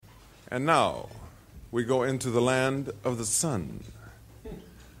And now we go into the land of the sun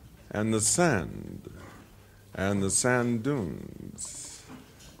and the sand and the sand dunes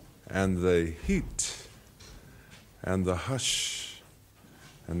and the heat and the hush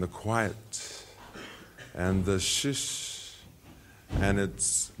and the quiet and the shish, and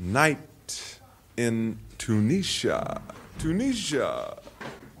it's night in Tunisia. Tunisia.